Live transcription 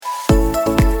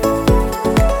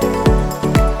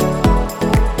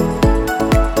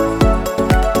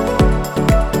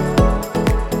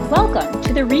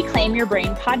Reclaim Your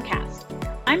Brain podcast.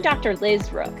 I'm Dr.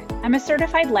 Liz Rook. I'm a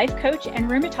certified life coach and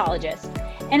rheumatologist,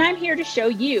 and I'm here to show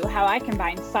you how I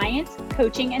combine science,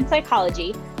 coaching, and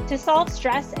psychology to solve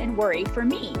stress and worry for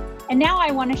me. And now I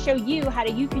want to show you how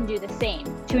you can do the same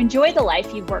to enjoy the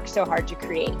life you've worked so hard to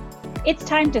create. It's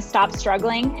time to stop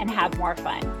struggling and have more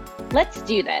fun. Let's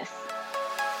do this.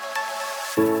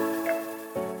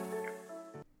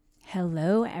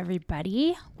 Hello,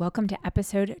 everybody. Welcome to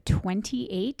episode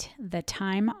 28, the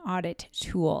Time Audit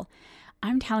Tool.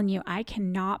 I'm telling you, I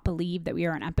cannot believe that we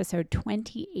are on episode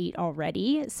 28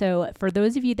 already. So for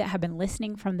those of you that have been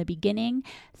listening from the beginning,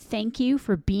 thank you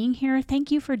for being here. Thank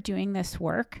you for doing this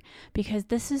work because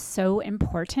this is so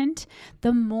important.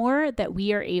 The more that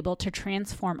we are able to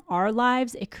transform our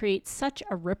lives, it creates such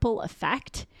a ripple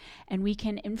effect, and we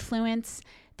can influence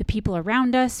the people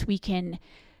around us. We can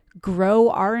grow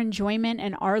our enjoyment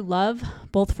and our love,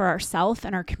 both for ourselves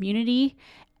and our community,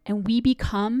 and we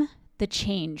become the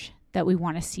change that we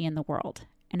want to see in the world.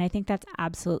 And I think that's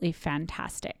absolutely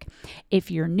fantastic.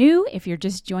 If you're new, if you're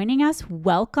just joining us,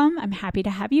 welcome. I'm happy to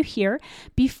have you here.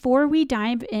 Before we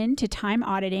dive into time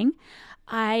auditing,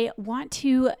 I want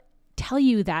to tell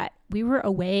you that we were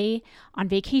away on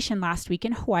vacation last week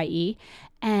in Hawaii,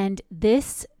 and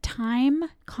this time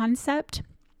concept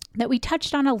that we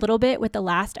touched on a little bit with the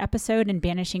last episode in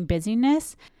Banishing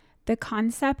Busyness, the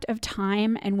concept of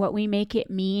time and what we make it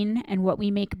mean and what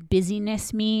we make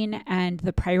busyness mean and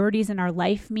the priorities in our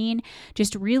life mean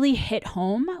just really hit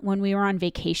home when we were on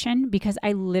vacation because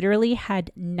I literally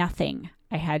had nothing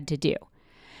I had to do.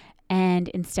 And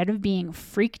instead of being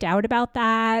freaked out about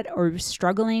that or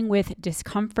struggling with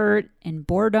discomfort and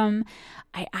boredom,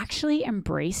 I actually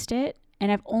embraced it.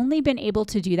 And I've only been able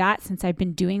to do that since I've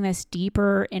been doing this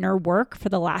deeper inner work for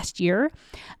the last year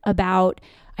about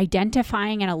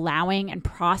identifying and allowing and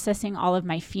processing all of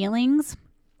my feelings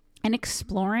and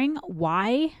exploring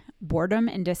why boredom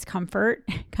and discomfort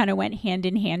kind of went hand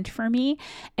in hand for me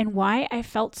and why I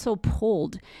felt so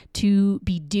pulled to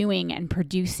be doing and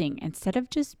producing instead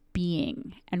of just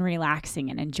being and relaxing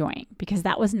and enjoying, because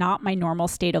that was not my normal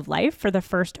state of life for the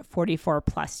first 44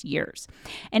 plus years.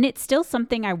 And it's still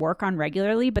something I work on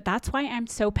regularly, but that's why I'm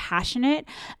so passionate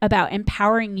about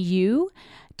empowering you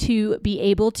to be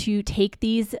able to take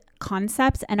these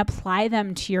concepts and apply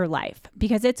them to your life.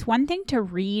 Because it's one thing to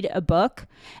read a book,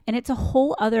 and it's a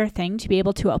whole other thing to be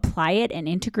able to apply it and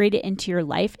integrate it into your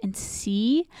life and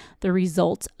see the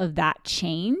results of that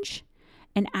change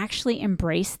and actually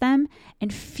embrace them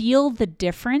and feel the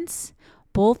difference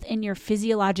both in your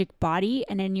physiologic body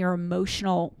and in your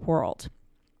emotional world.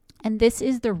 And this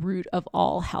is the root of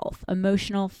all health,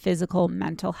 emotional, physical,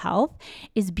 mental health,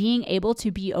 is being able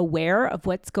to be aware of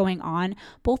what's going on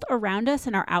both around us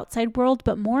in our outside world,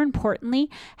 but more importantly,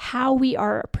 how we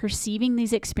are perceiving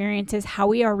these experiences, how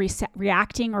we are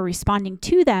reacting or responding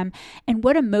to them, and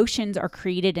what emotions are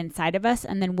created inside of us,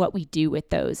 and then what we do with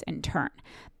those in turn.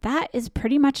 That is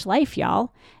pretty much life,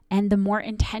 y'all. And the more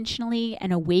intentionally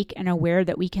and awake and aware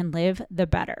that we can live, the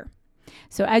better.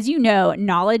 So as you know,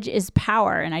 knowledge is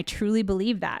power, and I truly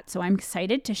believe that. So I'm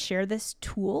excited to share this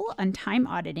tool on time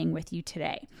auditing with you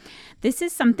today. This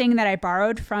is something that I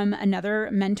borrowed from another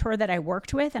mentor that I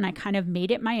worked with, and I kind of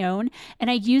made it my own. And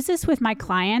I use this with my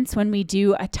clients when we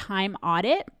do a time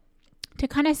audit to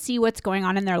kind of see what's going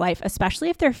on in their life, especially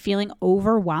if they're feeling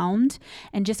overwhelmed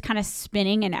and just kind of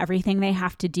spinning in everything they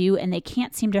have to do and they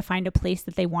can't seem to find a place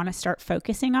that they want to start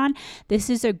focusing on. This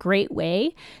is a great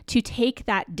way to take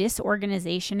that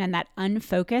disorganization and that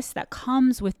unfocus that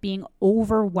comes with being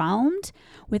overwhelmed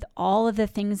with all of the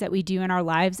things that we do in our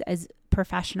lives as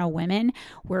professional women.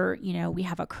 We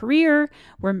have a career,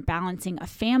 we're balancing a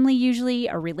family, usually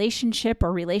a relationship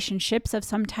or relationships of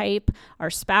some type, our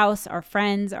spouse, our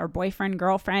friends, our boyfriend,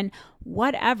 girlfriend,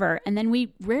 whatever. And then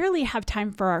we rarely have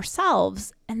time for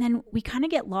ourselves. And then we kind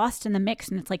of get lost in the mix,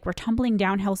 and it's like we're tumbling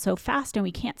downhill so fast and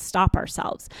we can't stop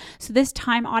ourselves. So this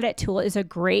time audit tool is a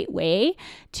great way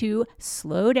to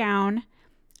slow down,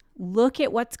 look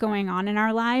at what's going on in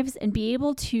our lives, and be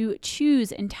able to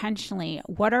choose intentionally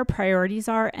what our priorities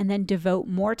are and then devote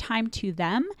more time to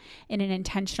them in an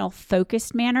intentional,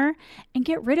 focused manner and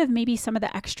get rid of maybe some of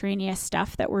the extraneous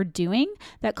stuff that we're doing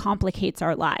that complicates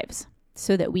our lives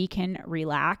so that we can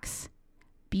relax,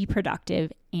 be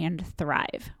productive, and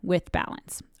thrive with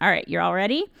balance. All right, you're all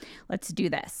ready? Let's do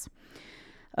this.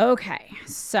 Okay,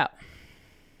 so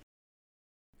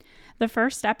the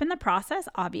first step in the process,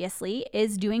 obviously,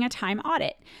 is doing a time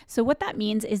audit. So what that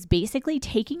means is basically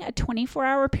taking a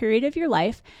 24-hour period of your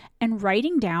life and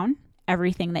writing down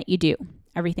everything that you do.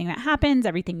 everything that happens,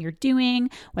 everything you're doing,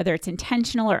 whether it's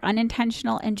intentional or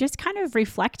unintentional, and just kind of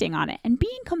reflecting on it and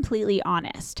being completely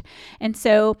honest. And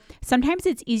so sometimes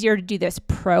it's easier to do this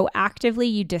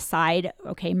proactively. You decide,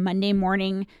 okay, Monday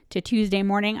morning to Tuesday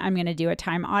morning, I'm going to do a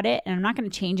time audit and I'm not going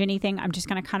to change anything. I'm just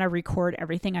going to kind of record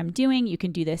everything I'm doing. You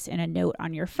can do this in a note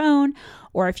on your phone,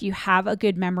 or if you have a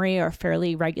good memory or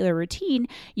fairly regular routine,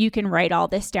 you can write all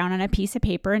this down on a piece of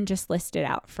paper and just list it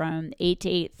out. From 8 to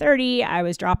 8:30, I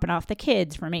was dropping off the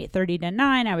kids. From 8:30 to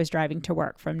 9, I was driving to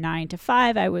work. From 9 to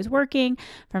 5, I was working.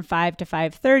 From 5 to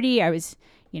 5:30, I was,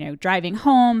 driving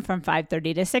home. From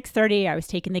 5:30 to 6:30, I was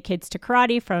taking the kids to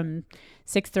karate. From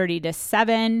 6:30 to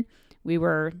 7, we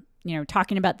were,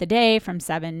 talking about the day. From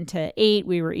 7 to 8,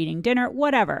 we were eating dinner,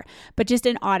 whatever. But just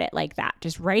an audit like that,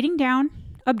 just writing down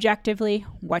objectively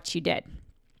what you did.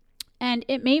 And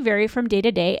it may vary from day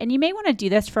to day, and you may want to do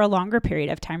this for a longer period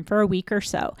of time, for a week or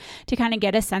so, to kind of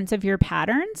get a sense of your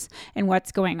patterns and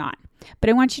what's going on.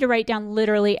 But I want you to write down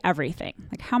literally everything.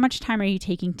 Like, how much time are you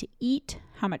taking to eat?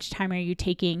 How much time are you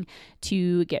taking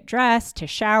to get dressed, to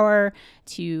shower,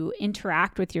 to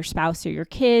interact with your spouse or your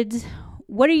kids?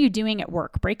 What are you doing at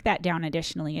work? Break that down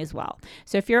additionally as well.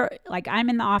 So if you're like, I'm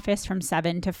in the office from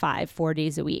 7 to 5, 4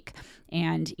 days a week.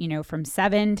 And, from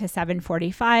 7 to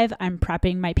 7:45, I'm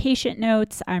prepping my patient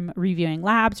notes. I'm reviewing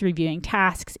labs, reviewing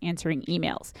tasks, answering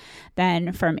emails.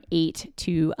 Then from 8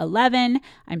 to 11,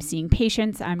 I'm seeing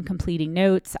patients. I'm completing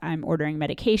notes. I'm ordering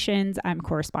medications. I'm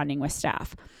corresponding with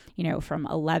staff. From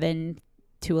 11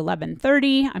 to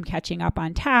 11:30, I'm catching up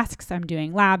on tasks, I'm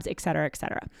doing labs, et cetera, et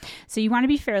cetera. So you want to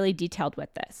be fairly detailed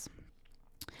with this.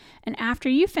 And after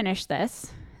you finish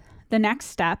this, the next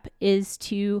step is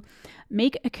to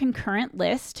make a concurrent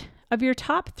list of your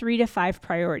top 3 to 5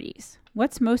 priorities.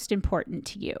 What's most important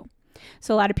to you?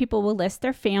 So a lot of people will list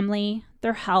their family,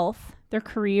 their health, their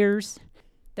careers,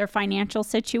 their financial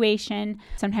situation.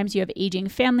 Sometimes you have aging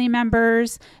family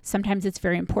members. Sometimes it's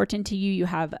very important to you. You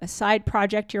have a side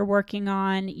project you're working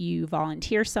on. You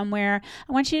volunteer somewhere.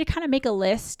 I want you to kind of make a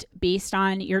list based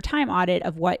on your time audit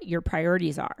of what your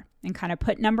priorities are and kind of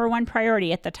put number 1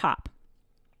 priority at the top.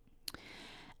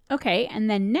 Okay, and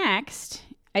then next,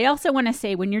 I also want to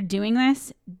say when you're doing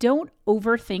this, don't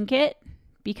overthink it,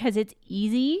 because it's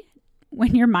easy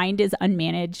when your mind is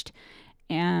unmanaged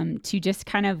to just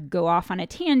kind of go off on a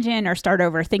tangent or start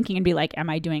overthinking and be like, am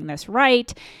I doing this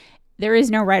right? There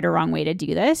is no right or wrong way to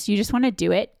do this. You just want to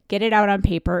do it, get it out on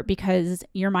paper, because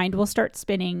your mind will start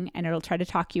spinning and it'll try to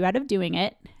talk you out of doing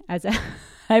it, as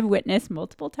I've witnessed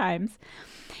multiple times.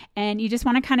 And you just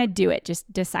want to kind of do it.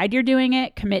 Just decide you're doing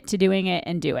it, commit to doing it,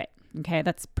 and do it. Okay,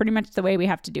 that's pretty much the way we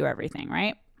have to do everything,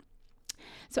 right?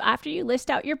 So after you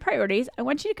list out your priorities, I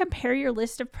want you to compare your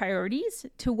list of priorities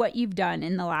to what you've done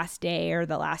in the last day or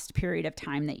the last period of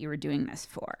time that you were doing this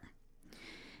for.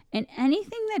 And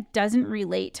anything that doesn't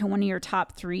relate to one of your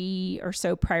top 3 or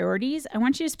so priorities, I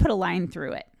want you to just put a line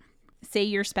through it. Say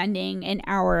you're spending an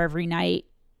hour every night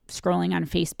scrolling on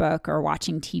Facebook or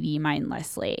watching TV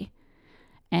mindlessly,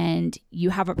 and you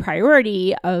have a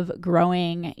priority of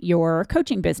growing your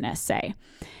coaching business, say,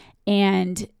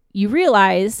 and you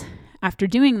realize after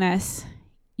doing this,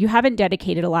 you haven't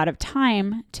dedicated a lot of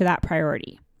time to that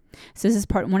priority. So this is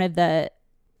one of the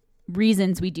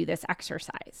reasons we do this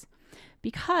exercise,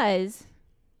 because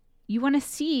you want to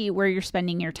see where you're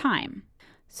spending your time.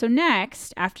 So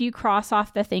next, after you cross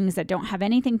off the things that don't have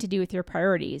anything to do with your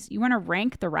priorities, you want to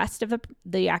rank the rest of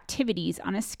the activities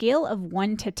on a scale of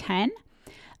 1 to 10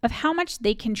 of how much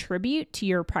they contribute to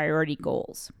your priority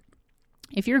goals.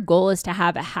 If your goal is to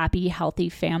have a happy, healthy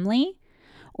family,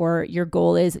 or your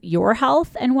goal is your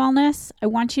health and wellness, I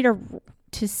want you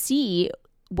to see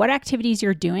what activities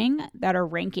you're doing that are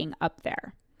ranking up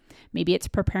there. Maybe it's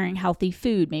preparing healthy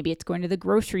food. Maybe it's going to the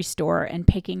grocery store and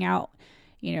picking out,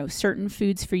 certain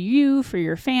foods for you, for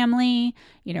your family.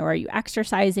 Are you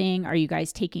exercising? Are you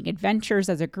guys taking adventures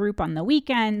as a group on the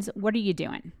weekends? What are you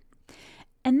doing?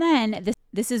 And then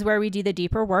this is where we do the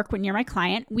deeper work. When you're my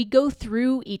client, we go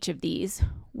through each of these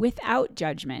without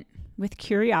judgment, with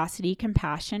curiosity,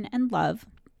 compassion, and love,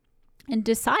 and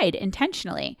decide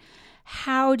intentionally,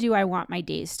 how do I want my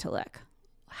days to look?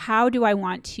 How do I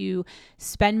want to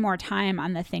spend more time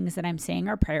on the things that I'm saying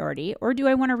are priority, or do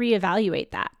I want to reevaluate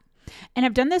that? And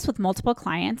I've done this with multiple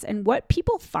clients, and what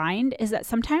people find is that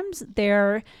sometimes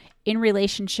they're in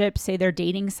relationships, say they're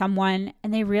dating someone,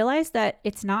 and they realize that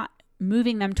it's not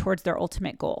moving them towards their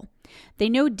ultimate goal. They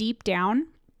know deep down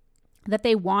that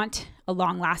they want a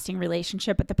long-lasting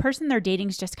relationship, but the person they're dating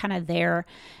is just kind of there,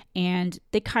 and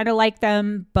they kind of like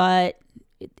them, but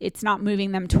it's not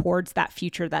moving them towards that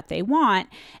future that they want.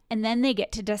 And then they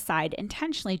get to decide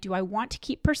intentionally, do I want to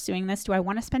keep pursuing this? Do I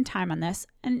want to spend time on this?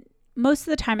 And most of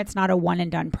the time, it's not a one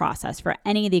and done process for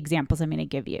any of the examples I'm going to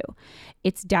give you.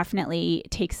 It's definitely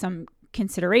takes some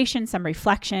consideration, some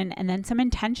reflection, and then some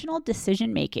intentional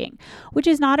decision making, which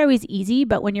is not always easy.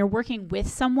 But when you're working with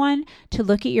someone to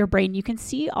look at your brain, you can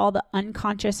see all the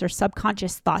unconscious or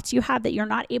subconscious thoughts you have that you're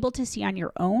not able to see on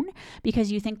your own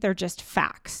because you think they're just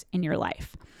facts in your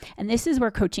life. And this is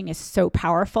where coaching is so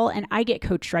powerful. And I get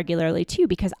coached regularly too,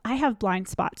 because I have blind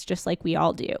spots just like we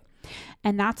all do.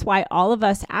 And that's why all of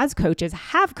us as coaches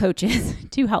have coaches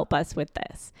to help us with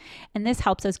this. And this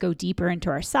helps us go deeper into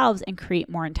ourselves and create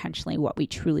more intentionally what we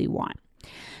truly want.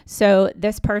 So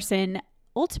this person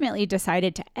ultimately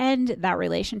decided to end that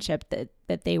relationship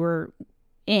that they were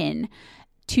in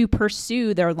to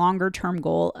pursue their longer term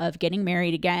goal of getting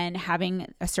married again,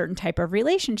 having a certain type of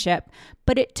relationship.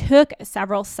 But it took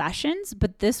several sessions,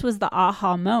 but this was the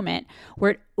aha moment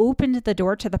where it opened the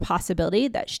door to the possibility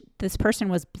that this person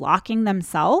was blocking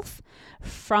themselves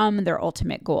from their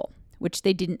ultimate goal, which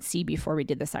they didn't see before we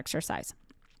did this exercise.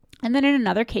 And then in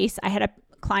another case, I had a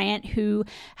client who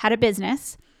had a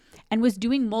business and was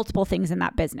doing multiple things in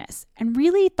that business and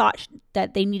really thought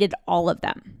that they needed all of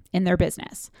them in their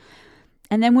business.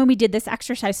 And then when we did this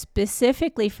exercise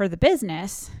specifically for the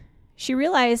business, she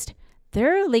realized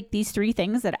there are like these 3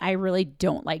 things that I really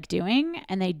don't like doing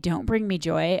and they don't bring me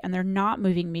joy and they're not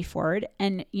moving me forward.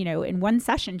 And, in one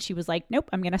session, she was like, nope,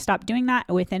 I'm going to stop doing that.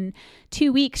 Within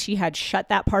 2 weeks, she had shut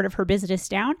that part of her business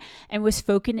down and was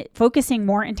focusing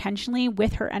more intentionally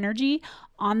with her energy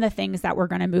on the things that were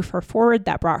going to move her forward,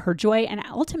 that brought her joy and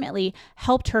ultimately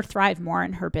helped her thrive more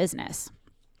in her business.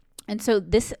 And so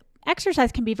this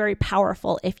exercise can be very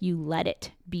powerful if you let it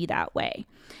be that way.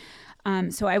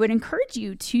 So I would encourage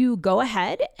you to go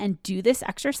ahead and do this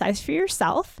exercise for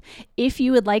yourself. If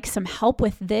you would like some help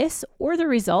with this or the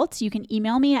results, you can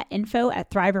email me at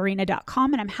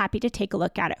info@thrivearena.com and I'm happy to take a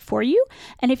look at it for you.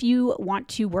 And if you want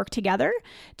to work together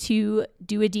to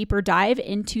do a deeper dive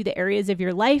into the areas of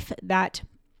your life that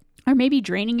are maybe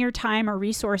draining your time or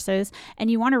resources,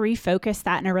 and you want to refocus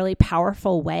that in a really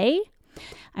powerful way,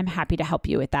 I'm happy to help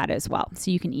you with that as well.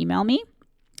 So you can email me.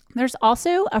 There's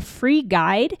also a free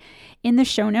guide in the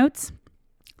show notes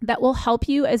that will help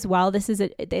you as well. There's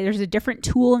a different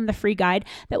tool in the free guide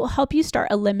that will help you start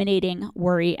eliminating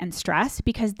worry and stress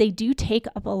because they do take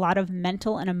up a lot of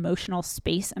mental and emotional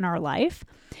space in our life.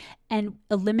 And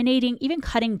eliminating, even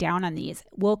cutting down on these,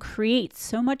 will create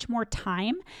so much more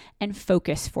time and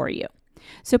focus for you.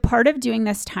 So part of doing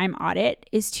this time audit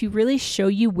is to really show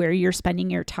you where you're spending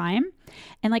your time.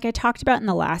 And like I talked about in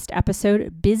the last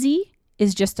episode, busy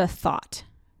is just a thought.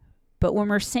 But when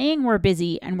we're saying we're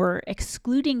busy and we're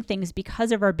excluding things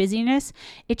because of our busyness,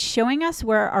 it's showing us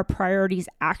where our priorities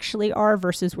actually are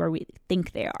versus where we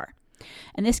think they are.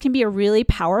 And this can be a really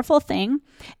powerful thing.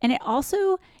 And it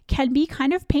also can be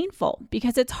kind of painful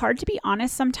because it's hard to be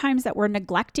honest sometimes that we're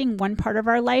neglecting one part of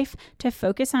our life to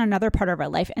focus on another part of our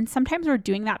life. And sometimes we're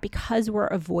doing that because we're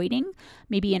avoiding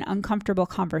maybe an uncomfortable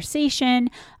conversation,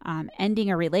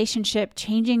 ending a relationship,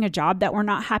 changing a job that we're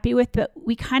not happy with, but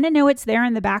we kind of know it's there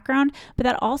in the background, but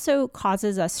that also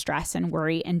causes us stress and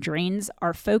worry and drains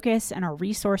our focus and our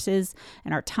resources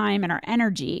and our time and our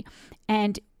energy.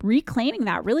 And reclaiming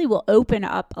that really will open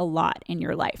up a lot in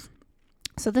your life.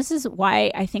 So this is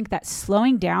why I think that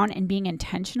slowing down and being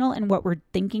intentional in what we're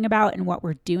thinking about and what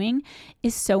we're doing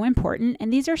is so important.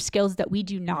 And these are skills that we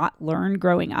do not learn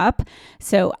growing up.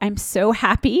 So I'm so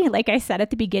happy, like I said at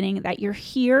the beginning, that you're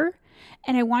here.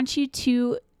 And I want you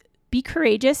to be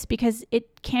courageous because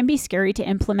it can be scary to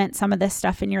implement some of this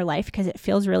stuff in your life because it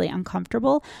feels really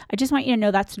uncomfortable. I just want you to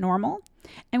know that's normal.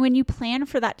 And when you plan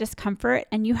for that discomfort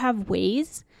and you have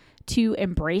ways to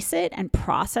embrace it and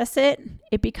process it,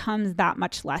 it becomes that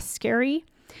much less scary.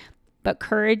 But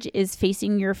courage is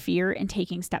facing your fear and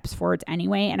taking steps forwards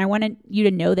anyway. And I wanted you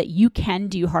to know that you can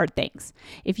do hard things.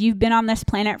 If you've been on this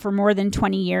planet for more than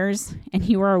 20 years and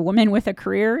you are a woman with a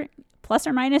career, plus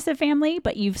or minus a family,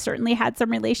 but you've certainly had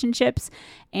some relationships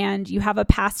and you have a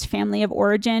past family of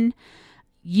origin,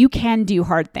 you can do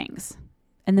hard things.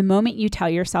 And the moment you tell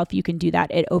yourself you can do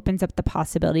that, it opens up the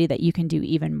possibility that you can do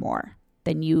even more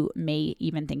than you may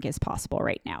even think is possible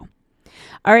right now.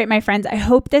 All right, my friends, I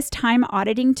hope this time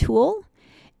auditing tool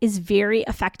is very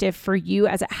effective for you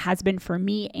as it has been for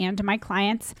me and my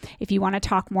clients. If you want to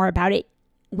talk more about it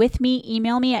with me,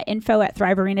 email me at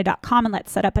info@thrivearena.com and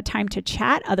let's set up a time to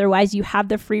chat. Otherwise, you have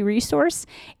the free resource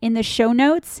in the show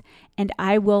notes, and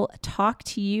I will talk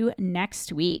to you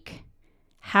next week.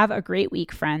 Have a great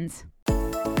week, friends.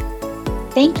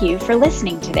 Thank you for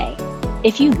listening today.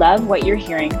 If you love what you're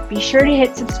hearing, be sure to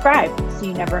hit subscribe so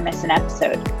you never miss an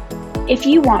episode. If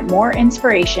you want more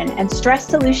inspiration and stress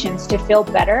solutions to feel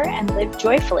better and live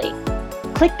joyfully,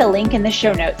 click the link in the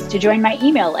show notes to join my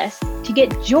email list to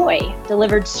get joy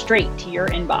delivered straight to your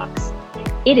inbox.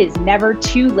 It is never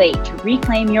too late to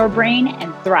reclaim your brain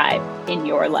and thrive in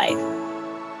your life.